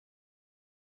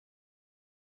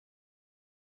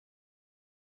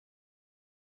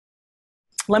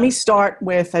let me start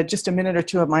with just a minute or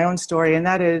two of my own story, and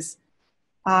that is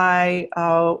I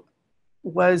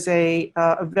was a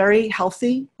very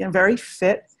healthy and very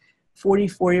fit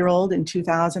 44-year-old in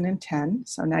 2010.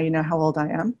 So now you know how old I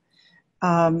am.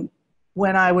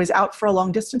 When I was out for a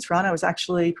long distance run, I was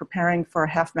actually preparing for a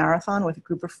half marathon with a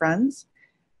group of friends.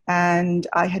 And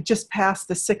I had just passed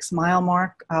the 6-mile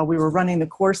mark. We were running the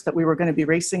course that we were going to be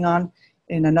racing on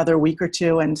in another week or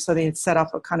two. And so they had set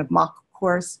up a kind of mock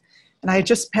course. And I had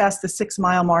just passed the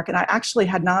 6-mile mark. And I actually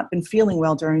had not been feeling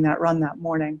well during that run that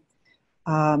morning,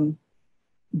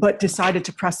 but decided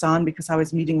to press on because I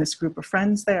was meeting this group of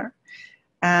friends there.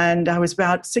 And I was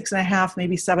about 6.5,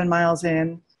 maybe 7 miles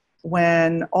in,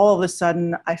 when all of a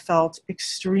sudden I felt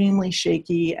extremely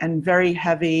shaky and very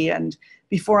heavy. And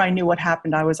before I knew what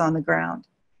happened, I was on the ground.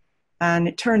 And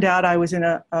it turned out I was in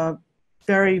a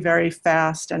very, very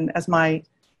fast, and as my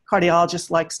cardiologist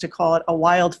likes to call it, a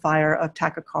wildfire of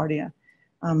tachycardia.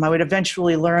 I would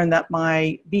eventually learn that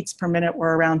my beats per minute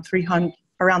were around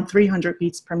 300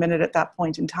 beats per minute at that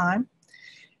point in time.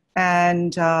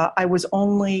 And I was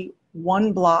only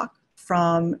 1 block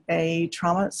from a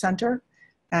trauma center.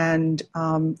 And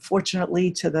fortunately,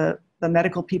 to the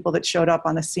medical people that showed up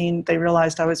on the scene, they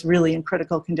realized I was really in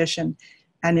critical condition.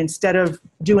 And instead of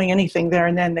doing anything there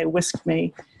and then, they whisked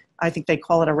me, I think they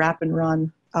call it a wrap and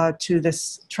run, to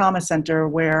this trauma center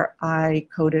where I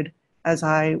coded as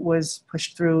I was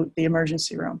pushed through the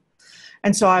emergency room.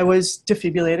 And so I was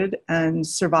defibrillated and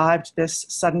survived this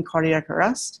sudden cardiac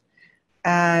arrest.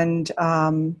 And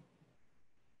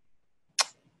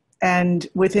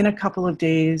within a couple of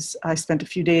days, I spent a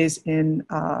few days in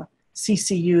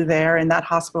CCU there in that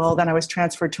hospital. Then I was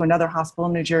transferred to another hospital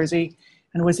in New Jersey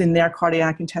and was in their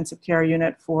cardiac intensive care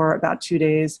unit for about 2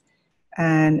 days.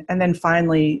 And then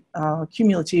finally,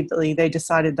 cumulatively, they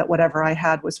decided that whatever I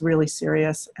had was really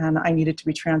serious and I needed to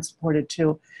be transported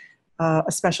to a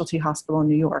specialty hospital in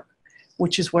New York,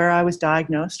 which is where I was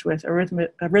diagnosed with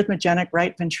arrhythmogenic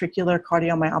right ventricular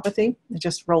cardiomyopathy. It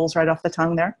just rolls right off the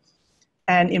tongue there.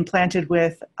 And implanted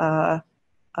with a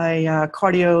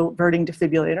cardioverting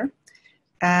defibrillator.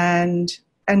 And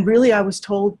really I was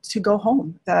told to go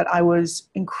home, that I was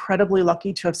incredibly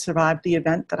lucky to have survived the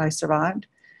event that I survived.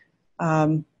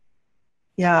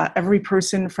 Every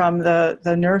person from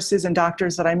the nurses and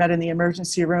doctors that I met in the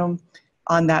emergency room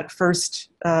on that first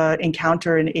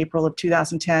encounter in April of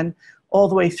 2010, all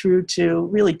the way through to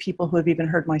really people who have even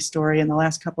heard my story in the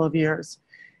last couple of years,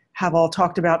 have all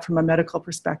talked about from a medical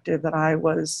perspective that I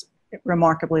was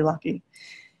remarkably lucky.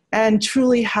 And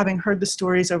truly, having heard the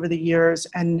stories over the years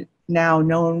and now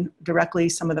known directly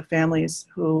some of the families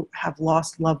who have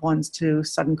lost loved ones to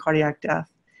sudden cardiac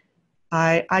death,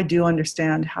 I do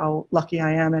understand how lucky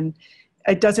I am. And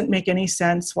it doesn't make any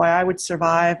sense why I would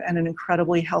survive and an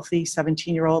incredibly healthy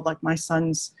 17-year-old like my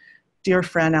son's dear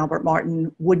friend Albert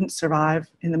Martin wouldn't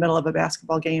survive in the middle of a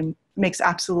basketball game. It makes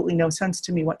absolutely no sense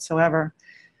to me whatsoever.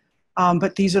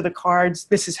 But these are the cards.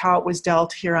 This is how it was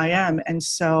dealt. Here I am. And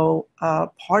so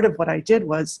part of what I did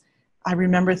was I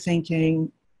remember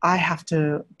thinking, I have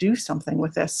to do something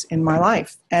with this in my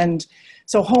life. And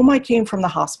so home I came from the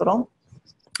hospital.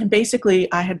 And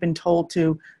basically, I had been told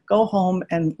to go home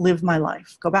and live my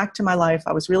life, go back to my life.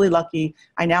 I was really lucky.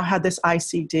 I now had this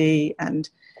ICD. And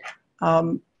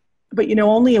but, you know,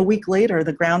 only a week later,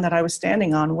 the ground that I was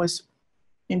standing on was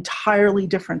entirely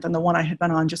different than the one I had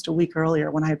been on just a week earlier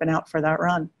when I had been out for that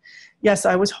run. Yes,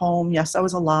 I was home. Yes, I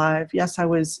was alive. Yes, I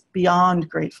was beyond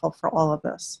grateful for all of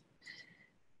this.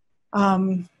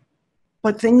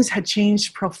 But things had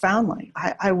changed profoundly.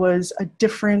 I was a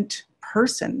different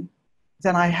person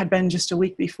than I had been just a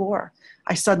week before.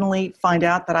 I suddenly find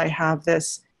out that I have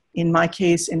this, in my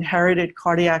case, inherited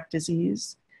cardiac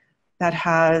disease that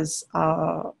has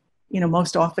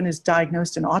most often is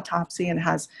diagnosed in autopsy and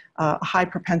has a high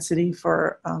propensity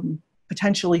for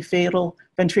potentially fatal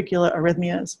ventricular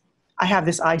arrhythmias. I have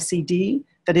this ICD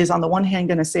that is on the one hand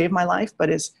going to save my life,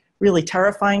 but is really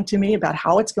terrifying to me about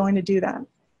how it's going to do that.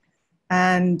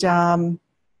 And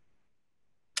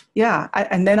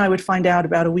and then I would find out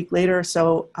about a week later or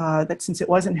so that since it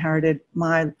was inherited,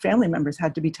 my family members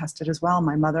had to be tested as well.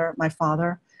 My mother, my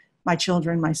father, my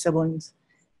children, my siblings,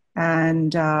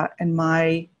 and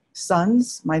my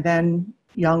sons, my then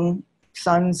young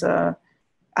sons,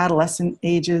 adolescent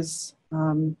ages,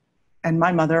 and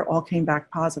my mother all came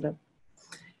back positive.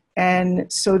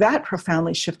 And so that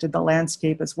profoundly shifted the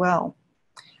landscape as well.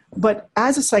 But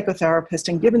as a psychotherapist,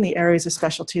 and given the areas of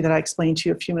specialty that I explained to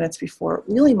you a few minutes before,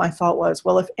 really my thought was,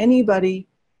 well, if anybody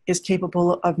is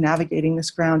capable of navigating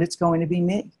this ground, it's going to be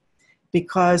me.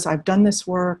 Because I've done this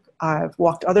work, I've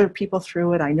walked other people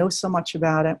through it, I know so much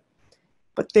about it.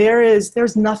 But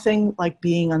there's nothing like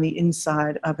being on the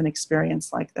inside of an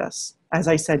experience like this, as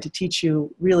I said, to teach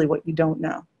you really what you don't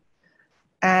know.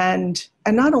 And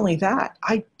not only that,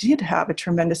 I did have a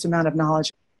tremendous amount of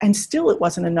knowledge, and still it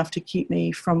wasn't enough to keep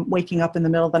me from waking up in the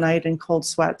middle of the night in cold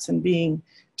sweats and being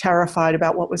terrified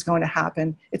about what was going to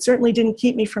happen. It certainly didn't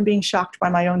keep me from being shocked by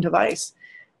my own device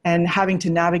and having to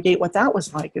navigate what that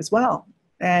was like as well.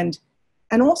 And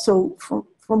also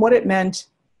from what it meant,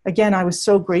 again, I was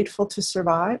so grateful to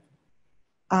survive.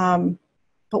 But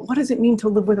what does it mean to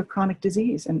live with a chronic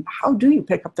disease? And how do you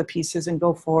pick up the pieces and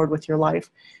go forward with your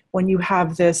life when you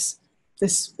have this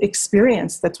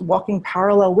experience that's walking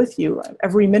parallel with you?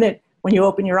 Every minute when you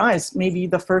open your eyes, maybe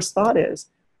the first thought is,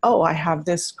 oh, I have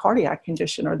this cardiac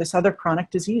condition or this other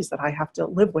chronic disease that I have to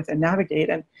live with and navigate.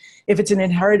 And if it's an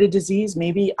inherited disease,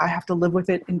 maybe I have to live with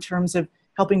it in terms of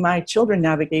helping my children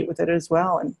navigate with it as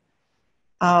well.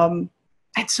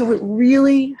 And so it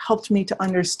really helped me to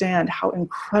understand how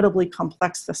incredibly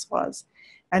complex this was.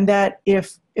 And that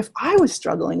if I was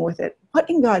struggling with it, what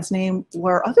in God's name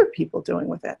were other people doing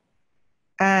with it?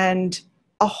 And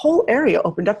a whole area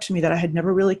opened up to me that I had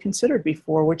never really considered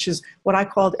before, which is what I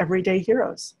called everyday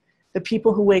heroes. The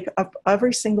people who wake up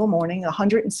every single morning,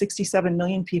 167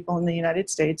 million people in the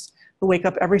United States who wake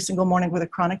up every single morning with a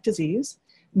chronic disease,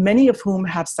 many of whom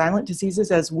have silent diseases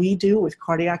as we do with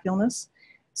cardiac illness.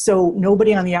 So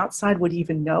nobody on the outside would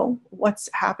even know what's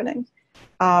happening,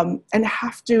 and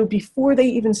have to, before they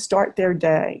even start their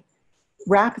day,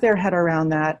 wrap their head around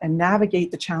that and navigate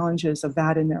the challenges of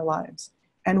that in their lives.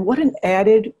 And what an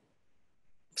added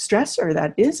stressor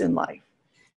that is in life.